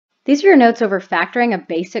These are your notes over factoring a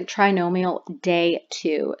basic trinomial day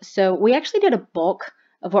 2. So we actually did a bulk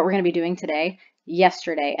of what we're going to be doing today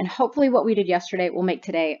yesterday, and hopefully what we did yesterday will make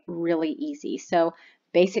today really easy. So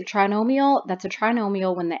basic trinomial, that's a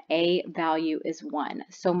trinomial when the a value is 1.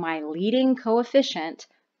 So my leading coefficient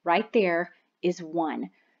right there is 1.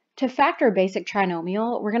 To factor a basic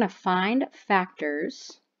trinomial, we're going to find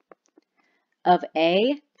factors of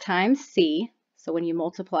a times c. So when you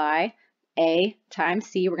multiply a times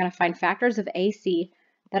c, we're going to find factors of AC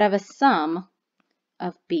that have a sum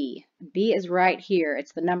of b. b is right here.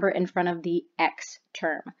 It's the number in front of the x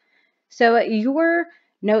term. So your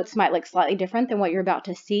notes might look slightly different than what you're about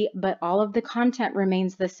to see, but all of the content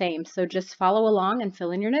remains the same. So just follow along and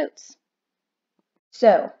fill in your notes.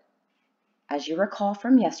 So as you recall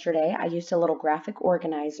from yesterday, I used a little graphic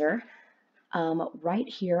organizer. Right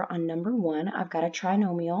here on number 1, I've got a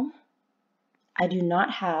trinomial. I do not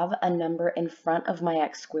have a number in front of my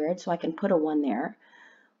x squared, so I can put a 1 there.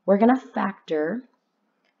 We're going to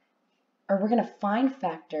find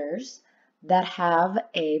factors that have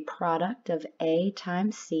a product of a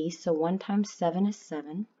times c, so 1 times 7 is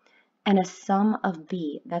 7, and a sum of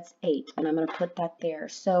b, that's 8, and I'm going to put that there.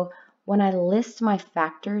 So when I list my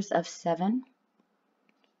factors of 7,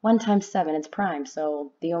 1 times 7, it's prime,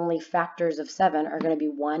 so the only factors of 7 are going to be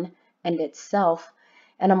 1 and itself.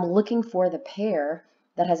 And I'm looking for the pair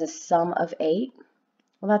that has a sum of 8.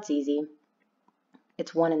 Well, that's easy.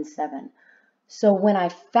 It's 1 and 7. So when I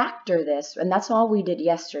factor this, and that's all we did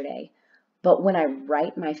yesterday, but when I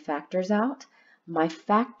write my factors out, my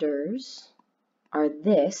factors are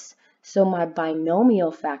this. So my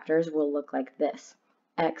binomial factors will look like this: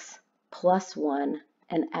 x plus 1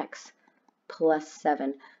 and x plus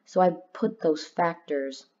 7. So I put those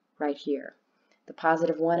factors right here. The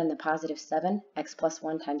positive 1 and the positive 7, x plus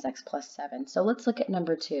 1 times x plus 7. So let's look at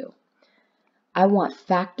number 2. I want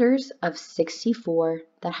factors of 64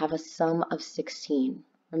 that have a sum of 16.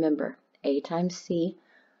 Remember, a times c,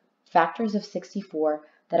 factors of 64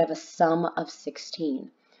 that have a sum of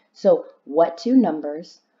 16. So what two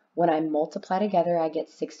numbers, when I multiply together, I get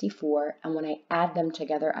 64, and when I add them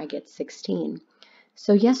together, I get 16.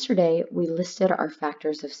 So yesterday, we listed our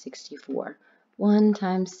factors of 64. 1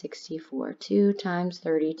 times 64, 2 times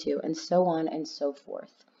 32, and so on and so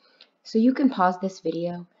forth. So you can pause this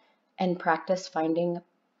video and practice finding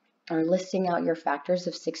or listing out your factors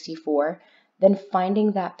of 64, then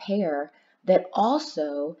finding that pair that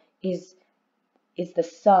also is the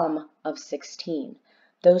sum of 16.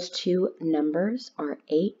 Those two numbers are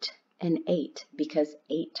 8 and 8, because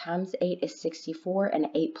 8 times 8 is 64, and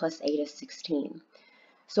 8 plus 8 is 16.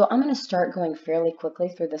 So I'm going to start going fairly quickly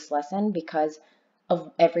through this lesson because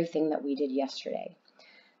of everything that we did yesterday.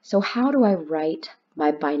 So how do I write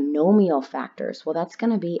my binomial factors? Well, that's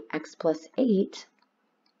going to be x plus 8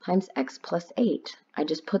 times x plus 8. I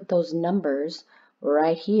just put those numbers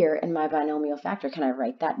right here in my binomial factor. Can I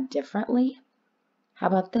write that differently? How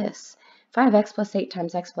about this? If I have x plus 8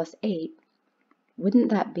 times x plus 8,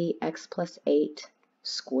 wouldn't that be x plus 8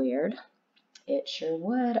 squared? It sure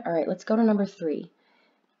would. All right, let's go to number 3.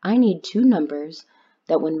 I need two numbers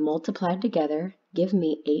that when multiplied together give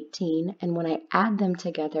me 18, and when I add them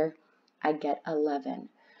together, I get 11.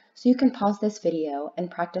 So you can pause this video and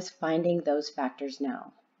practice finding those factors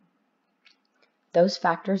now. Those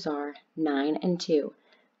factors are 9 and 2.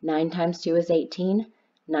 9 times 2 is 18.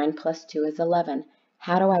 9 plus 2 is 11.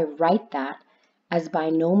 How do I write that as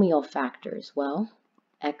binomial factors? Well,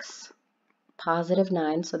 x positive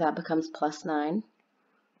 9, so that becomes plus 9.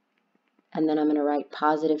 And then I'm going to write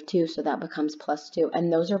positive 2, so that becomes plus 2.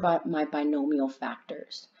 And those are my binomial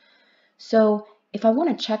factors. So if I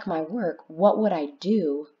want to check my work, what would I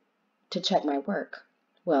do to check my work?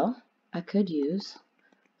 Well, I could use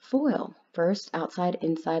FOIL. First, outside,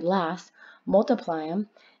 inside, last, multiply them,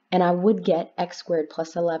 and I would get x squared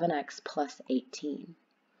plus 11x plus 18.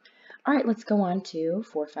 All right, let's go on to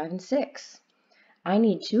 4, 5, and 6. I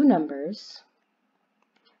need two numbers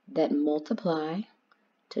that multiply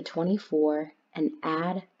to 24 and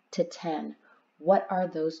add to 10. What are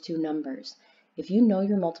those two numbers? If you know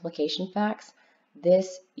your multiplication facts,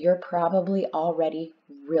 you're probably already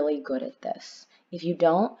really good at this. If you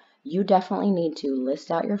don't, you definitely need to list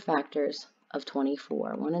out your factors of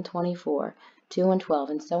 24, 1 and 24, 2 and 12,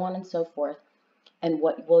 and so on and so forth. And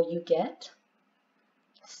what will you get?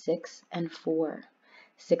 6 and 4.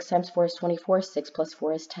 6 times 4 is 24, 6 plus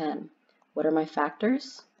 4 is 10. What are my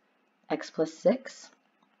factors? X plus 6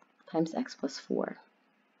 times x plus 4.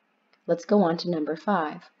 Let's go on to number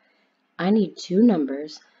 5. I need two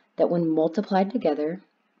numbers that when multiplied together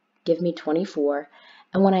give me 24,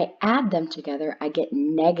 and when I add them together I get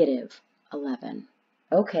negative 11.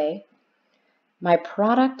 Okay, my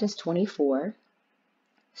product is 24,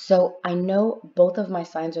 so I know both of my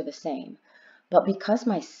signs are the same. But because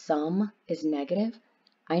my sum is negative,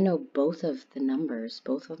 I know both of the numbers,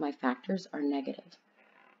 both of my factors are negative.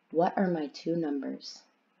 What are my two numbers?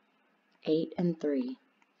 8 and 3.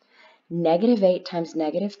 Negative 8 times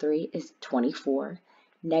negative 3 is 24.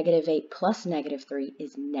 Negative 8 plus negative 3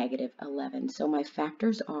 is negative 11. So my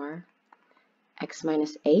factors are x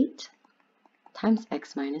minus 8 times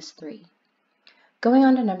x minus 3. Going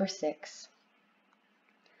on to number 6.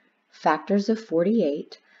 Factors of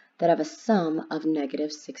 48 that have a sum of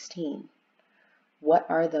negative 16. What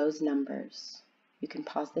are those numbers? You can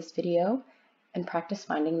pause this video and practice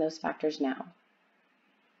finding those factors now.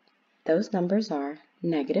 Those numbers are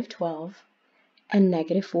negative 12 and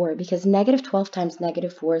negative 4, because negative 12 times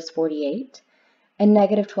negative 4 is 48, and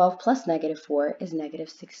negative 12 plus negative 4 is negative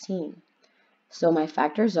 16. So my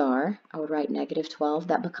factors are, I would write negative 12,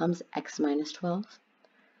 that becomes x minus 12.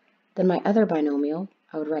 Then my other binomial,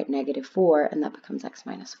 I would write negative 4, and that becomes x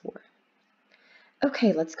minus 4.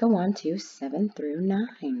 Okay, let's go on to 7 through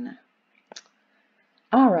 9.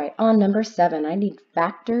 All right, on number 7, I need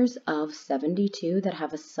factors of 72 that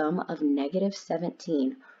have a sum of negative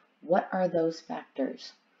 17. What are those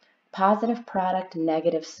factors? Positive product,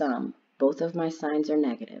 negative sum. Both of my signs are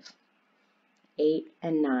negative. 8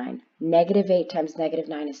 and 9. Negative 8 times negative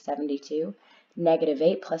 9 is 72. Negative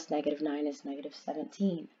 8 plus negative 9 is negative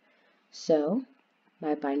 17. So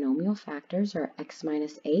my binomial factors are x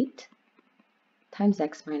minus 8 times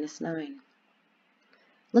x minus 9.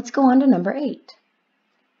 Let's go on to number 8.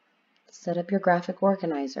 Set up your graphic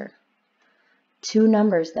organizer. Two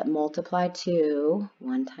numbers that multiply to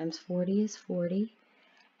 1 times 40 is 40,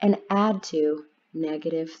 and add to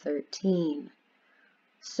negative 13.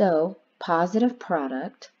 So positive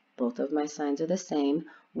product, both of my signs are the same.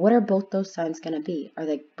 What are both those signs going to be? Are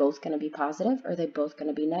they both going to be positive, or are they both going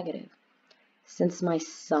to be negative? Since my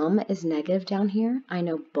sum is negative down here, I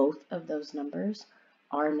know both of those numbers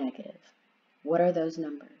are negative. What are those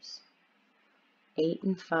numbers? 8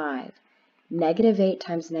 and 5. Negative 8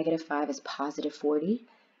 times negative 5 is positive 40.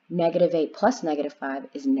 Negative 8 plus negative 5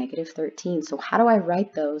 is negative 13. So how do I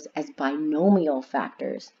write those as binomial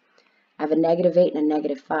factors? I have a negative 8 and a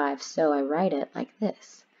negative 5, so I write it like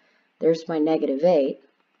this. There's my negative 8.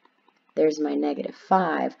 There's my negative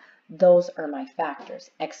 5. Those are my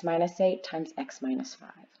factors, x minus 8 times x minus 5.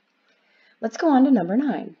 Let's go on to number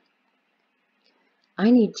 9.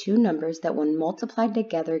 I need two numbers that when multiplied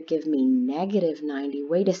together give me negative 90.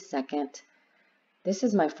 Wait a second. This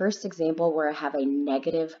is my first example where I have a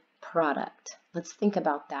negative product. Let's think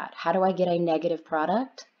about that. How do I get a negative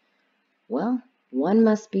product? Well, one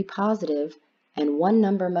must be positive and one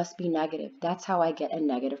number must be negative. That's how I get a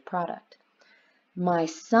negative product. My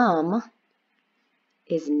sum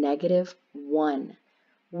is negative 1,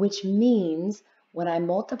 which means when I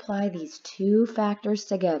multiply these two factors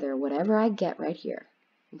together, whatever I get right here,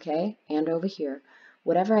 okay, and over here,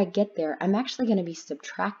 whatever I get there, I'm actually going to be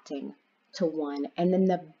subtracting to 1, and then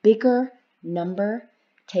the bigger number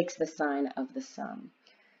takes the sign of the sum.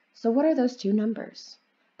 So what are those two numbers?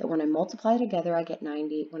 That when I multiply together, I get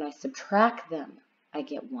 90. When I subtract them, I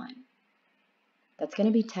get 1. That's going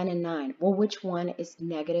to be 10 and 9. Well, which one is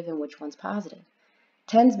negative and which one's positive?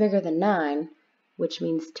 10 is bigger than 9, which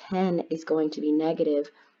means 10 is going to be negative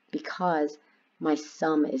because my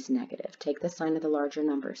sum is negative. Take the sign of the larger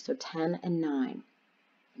number. So 10 and 9.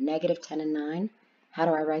 Negative 10 and 9. How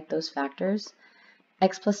do I write those factors?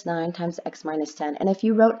 X plus 9 times x minus 10. And if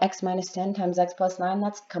you wrote x minus 10 times x plus 9,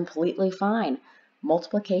 that's completely fine.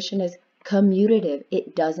 Multiplication is commutative.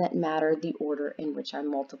 It doesn't matter the order in which I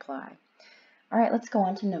multiply. All right, let's go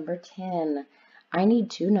on to number 10. I need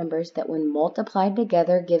two numbers that when multiplied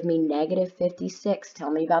together give me negative 56. Tell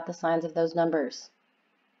me about the signs of those numbers.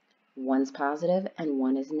 One's positive and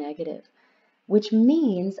one is negative, which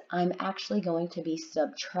means I'm actually going to be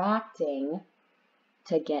subtracting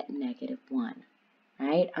to get negative 1,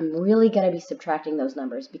 right? I'm really going to be subtracting those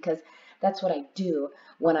numbers because that's what I do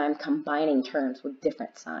when I'm combining terms with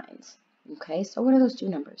different signs. Okay, so what are those two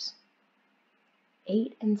numbers?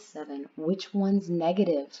 8 and 7. Which one's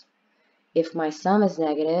negative? If my sum is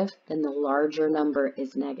negative, then the larger number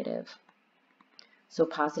is negative. So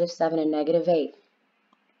positive 7 and negative 8.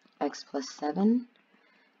 X plus 7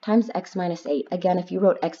 times x minus 8. Again, if you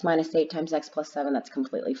wrote x minus 8 times x plus 7, that's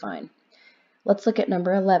completely fine. Let's look at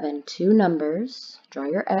number 11. Two numbers, draw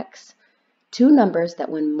your X, two numbers that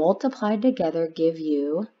when multiplied together give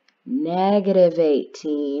you negative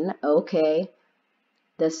 18. Okay,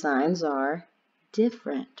 the signs are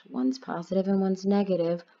different. One's positive and one's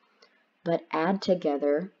negative, but add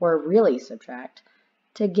together, or really subtract,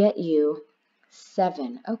 to get you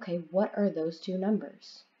 7. Okay, what are those two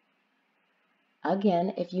numbers?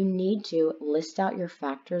 Again, if you need to list out your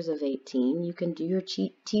factors of 18, you can do your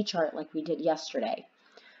T-chart like we did yesterday.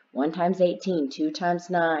 1 times 18, 2 times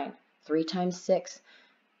 9, 3 times 6,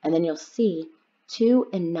 and then you'll see 2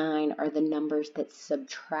 and 9 are the numbers that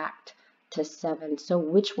subtract to 7. So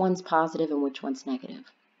which one's positive and which one's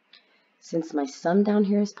negative? Since my sum down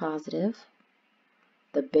here is positive,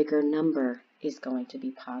 the bigger number is going to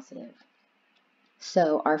be positive.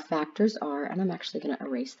 So our factors are, and I'm actually going to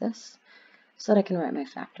erase this so that I can write my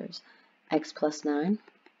factors, x plus 9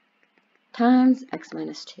 times x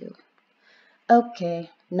minus 2.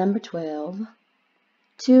 Okay, number 12,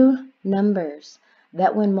 two numbers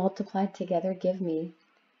that when multiplied together give me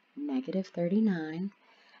negative 39,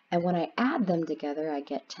 and when I add them together I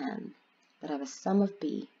get 10, that have a sum of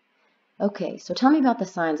b. Okay, so tell me about the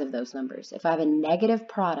signs of those numbers. If I have a negative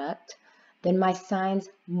product, then my signs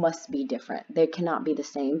must be different. They cannot be the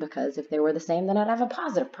same, because if they were the same, then I'd have a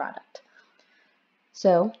positive product.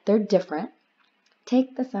 So they're different.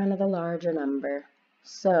 Take the sign of the larger number.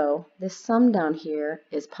 So this sum down here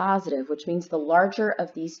is positive, which means the larger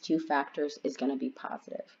of these two factors is going to be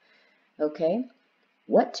positive. Okay,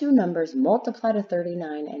 what two numbers multiply to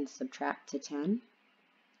 39 and subtract to 10?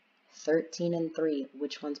 13 and 3.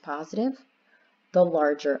 Which one's positive? The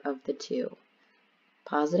larger of the two.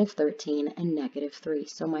 Positive 13 and negative 3.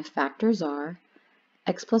 So my factors are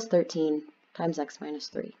x plus 13 times x minus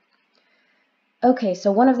 3. Okay,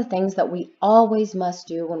 so one of the things that we always must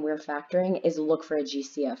do when we're factoring is look for a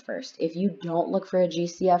GCF first. If you don't look for a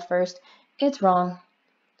GCF first, it's wrong.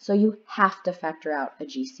 So you have to factor out a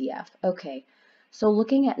GCF. Okay, so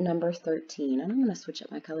looking at number 13, and I'm going to switch up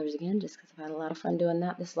my colors again just because I've had a lot of fun doing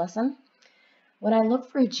that this lesson. When I look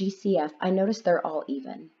for a GCF, I notice they're all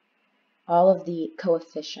even. All of the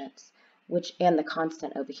coefficients, and the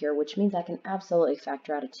constant over here, which means I can absolutely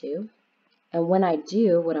factor out a 2. And when I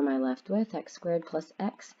do, what am I left with? X squared plus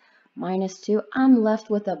x minus 2. I'm left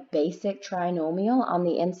with a basic trinomial on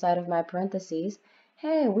the inside of my parentheses.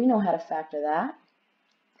 Hey, we know how to factor that.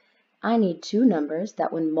 I need two numbers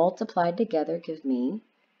that when multiplied together give me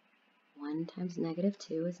 1 times negative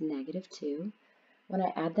 2 is negative 2. When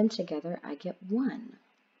I add them together, I get 1.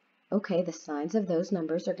 Okay, the signs of those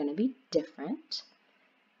numbers are going to be different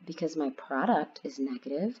because my product is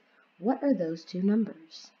negative. What are those two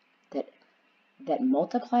numbers that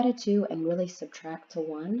multiply to 2 and really subtract to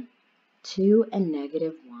 1? 2 and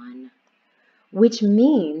negative 1. Which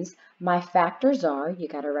means my factors are, you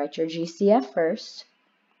got to write your GCF first,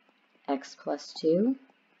 x plus 2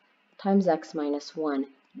 times x minus 1.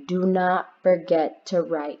 Do not forget to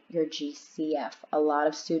write your GCF. A lot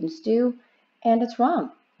of students do, and it's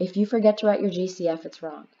wrong. If you forget to write your GCF, it's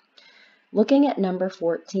wrong. Looking at number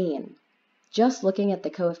 14, just looking at the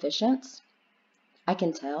coefficients, I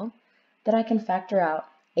can tell that I can factor out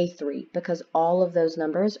a 3 because all of those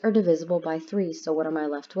numbers are divisible by 3. So what am I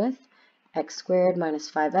left with? X squared minus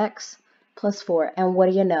 5x plus 4. And what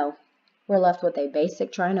do you know? We're left with a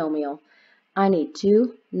basic trinomial. I need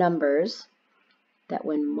two numbers that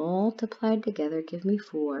when multiplied together give me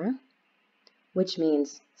 4, which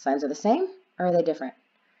means signs are the same or are they different?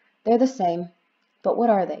 They're the same, but what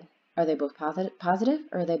are they? Are they both positive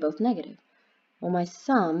or are they both negative? Well, my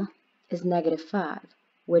sum is negative 5,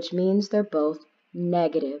 which means they're both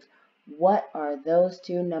negative. What are those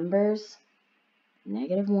two numbers?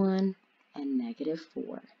 Negative 1 and negative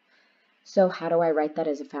 4. So how do I write that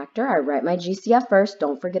as a factor? I write my GCF first.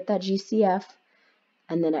 Don't forget that GCF.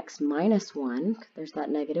 And then x minus 1, there's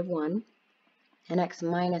that negative 1. And x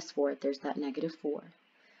minus 4, there's that negative 4.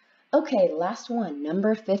 Okay, last one,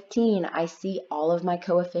 number 15. I see all of my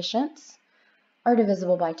coefficients are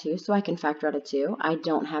divisible by 2, so I can factor out a 2. I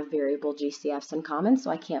don't have variable GCFs in common,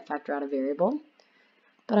 so I can't factor out a variable.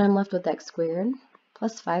 But I'm left with x squared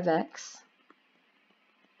plus 5x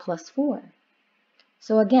plus 4.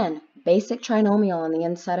 So again, basic trinomial on the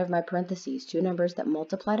inside of my parentheses, two numbers that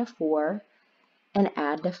multiply to 4 and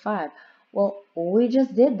add to 5. Well, we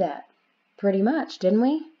just did that pretty much, didn't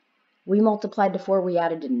we? We multiplied to 4, we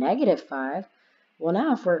added to negative 5. Well,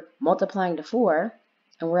 now if we're multiplying to 4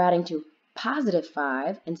 and we're adding to positive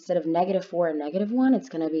 5, instead of negative 4 and negative 1, it's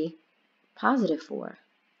going to be positive 4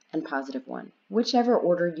 and positive 1, whichever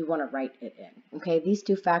order you want to write it in. Okay, these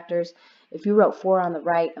two factors, if you wrote 4 on the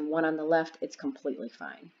right and 1 on the left, it's completely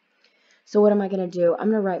fine. So what am I going to do? I'm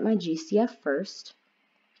going to write my GCF first,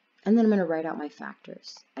 and then I'm going to write out my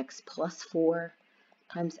factors. X plus 4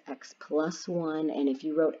 times x plus 1, and if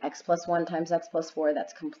you wrote x plus 1 times x plus 4,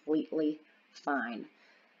 that's completely fine.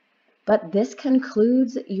 But this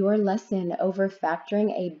concludes your lesson over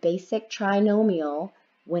factoring a basic trinomial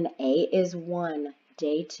when A is 1.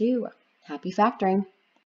 Day 2. Happy factoring.